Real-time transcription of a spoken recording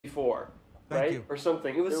before, Thank right? you. Or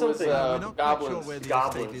something. It was It something. was, We're not quite sure goblins. where the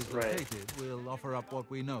Goblins, estate is right. located. We'll offer up what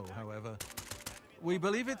we know, however. We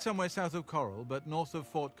believe it's somewhere south of Coral, but north of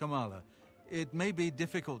Fort Kamala. It may be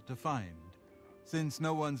difficult to find. Since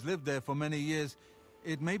no one's lived there for many years,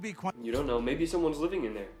 it may be quite... You don't know. Maybe someone's living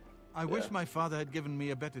in there. I wish my father had given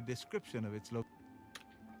me a better description of its location.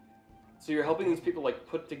 So you're helping these people like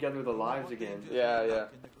put together their lives again. Yeah, yeah.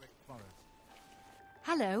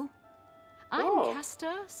 Hello. I'm Oh.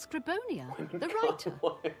 Castor Scribonia, the writer,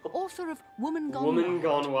 author of Woman Gone Woman Wild.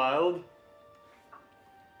 Gone Wild?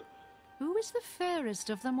 Who is the fairest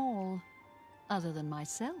of them all, other than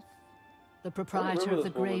myself? The proprietor of this the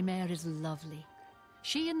Grey woman. Mare is lovely.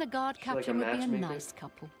 She and the guard She's like captain a would be a matchmaker? nice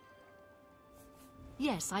couple.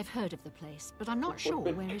 Yes, I've heard of the place, but I'm not sure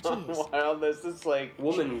where it Gone is. Wild. This is like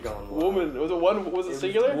Woman Gone Wild. woman. Was it one? Was it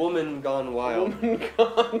singular? Woman Gone Wild. Woman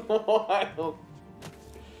Gone Wild.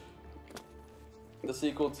 The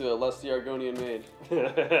sequel to A Lusty Argonian Maid.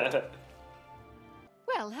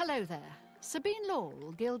 Well, hello there. Sabine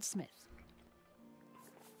Lowell, Guildsmith.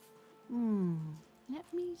 Let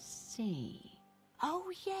me see.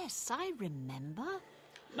 Oh, yes, I remember.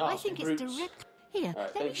 No, I think brutes. it's direct... Here, Alright,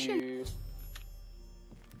 let me thank show you. you.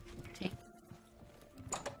 Take-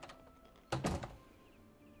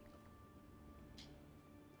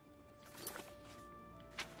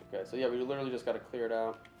 Okay, so yeah, we literally just gotta clear it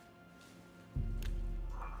out.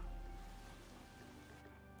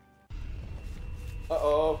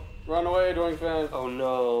 Uh-oh. Run away, Doing Fan. Oh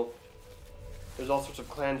no. There's all sorts of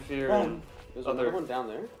clan fear and There's other... another one down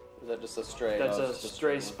there? Is that just a stray? That's Oh, a it's just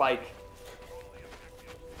stray one. spike.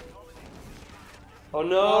 Oh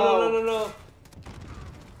no, no, no, no.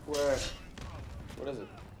 Where? What is it?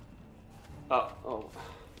 Oh, Oh.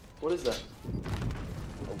 what is that?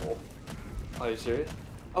 A wolf. Are you serious?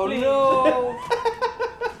 Oh no!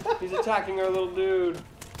 He's attacking our little dude.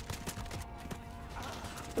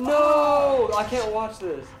 No! I can't watch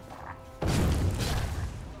this.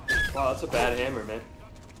 Wow, that's a bad hammer, man.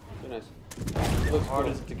 Very nice. It looks hard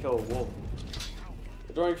as to kill a wolf.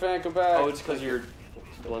 The Doing Fan, come back! Oh, it's because your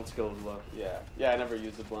blunt skill is low. Yeah. Yeah, I never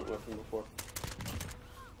used a blunt weapon before.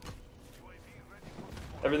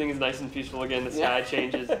 Everything is nice and peaceful again. The sky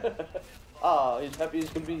changes. Ah, he's happy as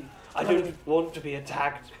can be. I don't want to be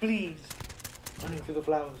attacked, please. Running through the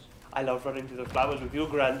flowers. I love running through the flowers with you,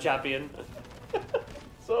 Grand Champion.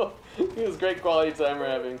 So, it was great quality time we're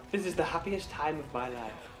having. This is the happiest time of my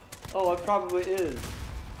life. Oh, it probably is.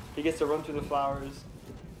 He gets to run through the flowers.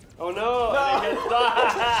 Oh no! And he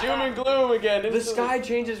gets Doom and gloom again. The sky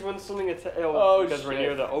changes when something attacks. Oh, because we're shit.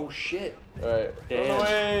 near the. Oh shit! Alright.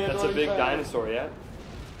 Damn, that's a big dinosaur, yeah.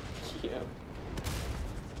 Yeah.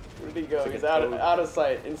 Where did he go? It's like He's a toad. out of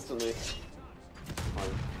sight instantly.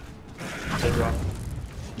 Dead drop.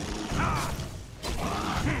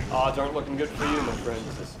 Odds aren't looking good for you, my friend.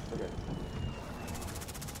 Okay.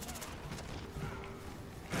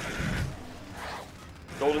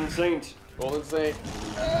 Golden Saint. Golden Saint.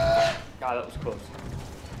 God, that was close.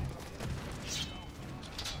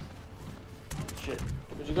 Shit.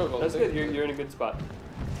 Where'd you go, Golden That's Saint? good. You're in a good spot.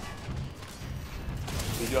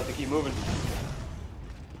 You do have to keep moving.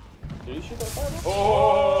 Did you shoot that fireball?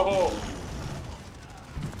 Oh!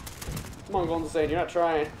 Come on, Golden Saint, you're not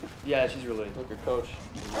trying. Yeah, she's really. Look, your coach.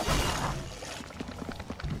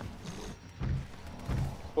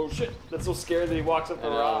 Oh shit! That's so scary that he walks up the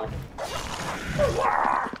rock.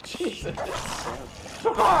 Jesus.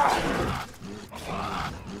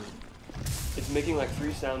 It's making like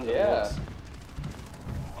 3 sounds at Yeah. once.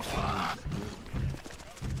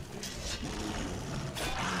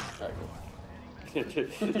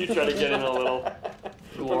 Alright, You try to get in a little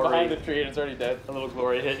From glory, behind the tree and it's already dead. a little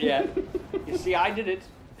glory hit. Yeah. You see, I did it.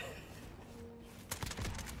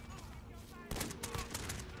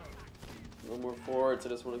 No more forwards, I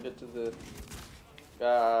just want to get to the...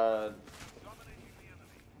 God.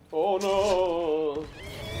 Oh no!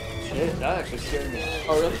 Shit, that actually scared me.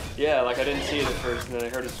 Oh really? Yeah, like I didn't see it at first, and then I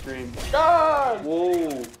heard a scream. God!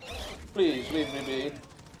 Whoa! Please, leave me be.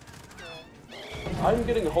 I'm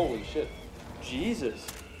getting holy shit. Jesus.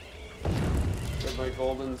 Where'd my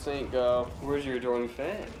Golden Saint go? Where's your adoring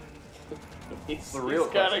fan? He's the real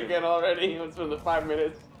got question. again already. It's been the 5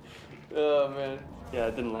 minutes. Oh man. Yeah,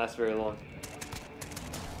 it didn't last very long.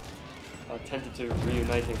 Tentative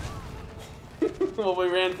reuniting. Well, we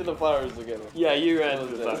ran through the flowers together. Yeah, you ran That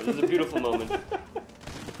through was the it. flowers. It was a beautiful moment.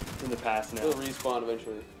 In the past now. We'll respawn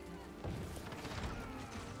eventually.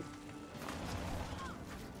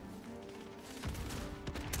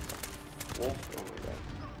 Wolf? Oh my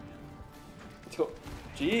god.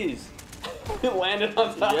 Jeez. It landed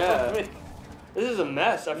on top Yeah. of me. This is a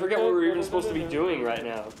mess. I forget what we're even supposed to be doing right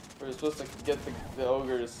now. We're supposed to get the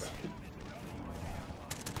ogres.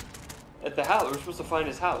 At the house. We're supposed to find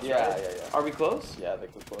his house, Yeah, right? yeah. Are we close? Yeah, I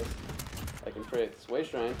think we're close. I can create this way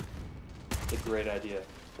shrine. It's a great idea.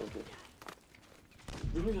 Thank you.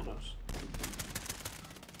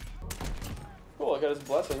 Cool, I got his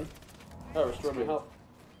blessing. Oh, restored my health.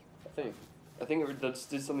 I think it did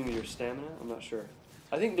something with your stamina. I'm not sure.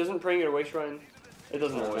 I think doesn't praying at a way shrine. It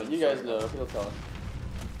doesn't always. You guys know. He'll tell us.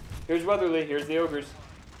 Here's Weatherly. Here's the ogres.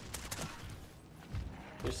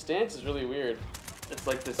 Their stance is really weird. It's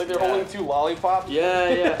like this. It's like they're holding two lollipops. Yeah,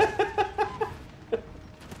 yeah.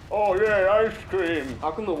 Oh yeah, ice cream.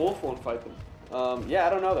 How come the wolf won't fight them? Yeah, I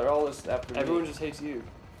don't know. They're all just after Everyone me. just hates you.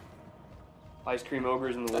 Ice cream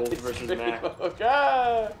ogres and the wolves versus Mac. Oh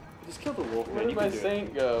god! Just kill the wolf, Where man. did You my can do it.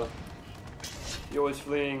 saint go? You're always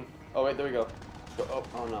fleeing. Oh wait, there we go. Oh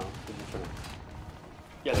no, did you turn?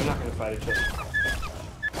 Yeah, they're not gonna fight each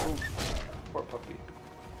other. Ooh, poor puppy.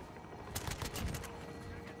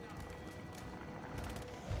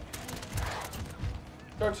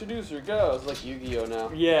 Dark Seducer, go! It's like Yu-Gi-Oh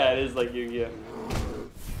now. Yeah, it is like Yu-Gi-Oh.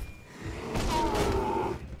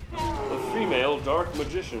 The female dark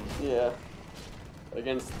magician. Yeah.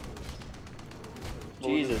 Against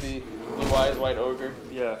Jesus. Blue Eyes White Ogre.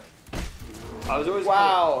 Yeah. I was always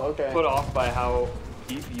Wow, okay. put off by how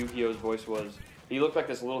deep Yu-Gi-Oh's voice was. He looked like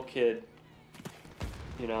this little kid,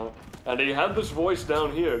 you know. And he had this voice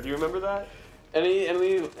down here. Do you remember that? Any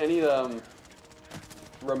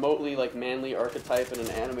remotely like manly archetype in an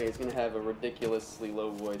anime is gonna have a ridiculously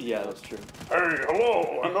low voice. Yeah, that's true. Hey,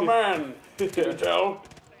 hello, I'm a man. Can you tell?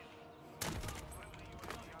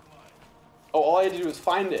 Oh, all I had to do was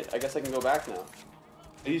find it. I guess I can go back now.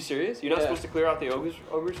 Are you serious? You're not Yeah. supposed to clear out the ogres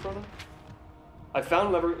for them? I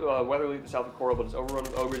found Weatherly at the south of Coral, but it's overrun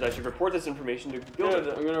with ogres. I should report this information to Good,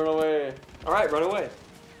 Gilbert. I'm gonna run away. All right, run away.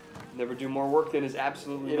 Never do more work than is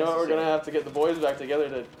absolutely You know what? We're necessary. gonna have to get the boys back together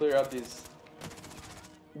to clear out these.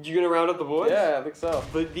 You gonna round up the boys? Yeah, I think so.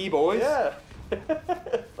 The boys? Yeah.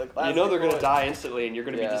 Like You know they're gonna boys. die instantly, and you're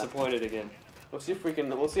gonna Yeah. be disappointed again. We'll see if we can.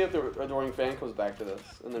 We'll see if the Adoring Fan comes back to this,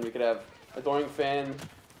 and then we could have Adoring Fan,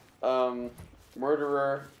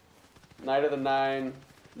 Murderer, Knight of the Nine,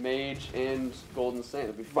 Mage, and Golden Saint.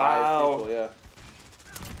 It'd be 5 Wow. people. Yeah.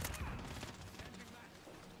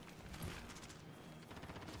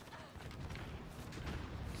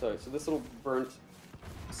 So this little burnt,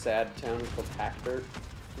 sad town is called Hackdirt.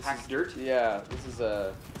 Hackdirt? Yeah, this is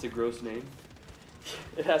a. It's a gross name.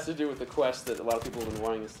 It has to do with the quest that a lot of people have been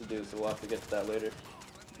wanting us to do, so we'll have to get to that later.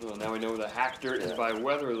 Well, now we know the Hackdirt is Yeah. by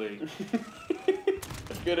Weatherly.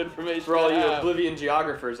 Good information. For all to you have. Oblivion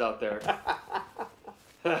geographers out there.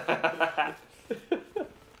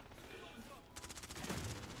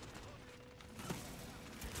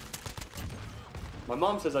 My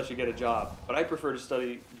mom says I should get a job, but I prefer to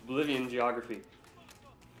study Oblivion geography.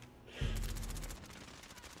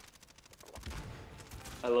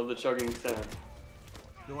 I love the chugging sound.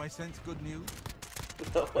 Do I sense good news?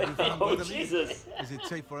 Oh, Have you found Oh, Weatherly? Jesus! Is it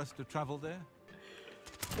safe for us to travel there?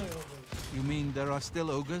 You mean there are still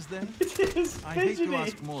ogres there? I hate to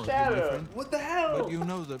ask more of you, my friend, What the hell? but you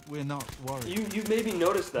know that we're not worried. You maybe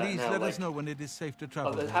noticed that Please now. let like, us know when it is safe to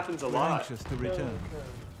travel. that there. happens a We're lot. anxious to return.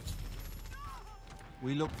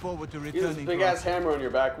 We look forward to You have returning this to big our- ass hammer on your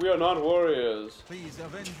back. We are not warriors. Please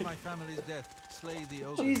avenge my family's death. Slay the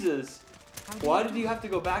ogres. Jesus. Why did you have to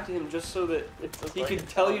go back to him just so that just he like could a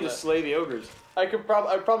tell you to comment. slay the ogres? I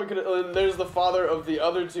probably could. And there's the father of the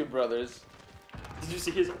other two brothers. Did you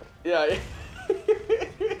see his? Yeah.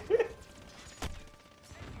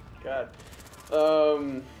 God.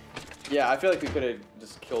 Yeah, I feel like we could have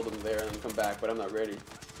just killed him there and then come back, but I'm not ready.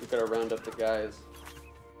 We gotta round up the guys.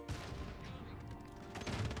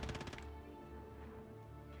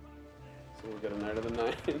 So we got a Knight of the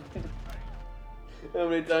Nine. How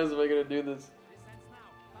many times am I gonna do this?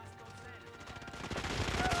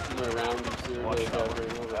 My round soon. Watch Like, out. over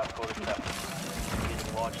and over. Outpost captured.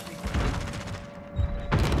 Beginning launch sequence.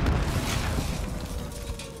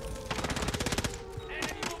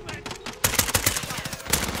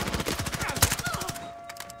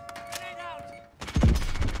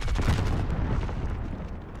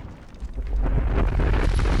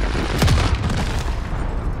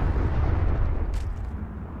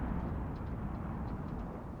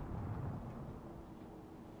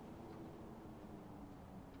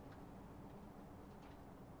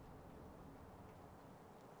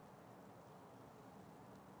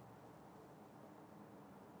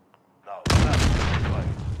 Now, that's right.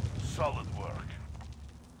 Solid work.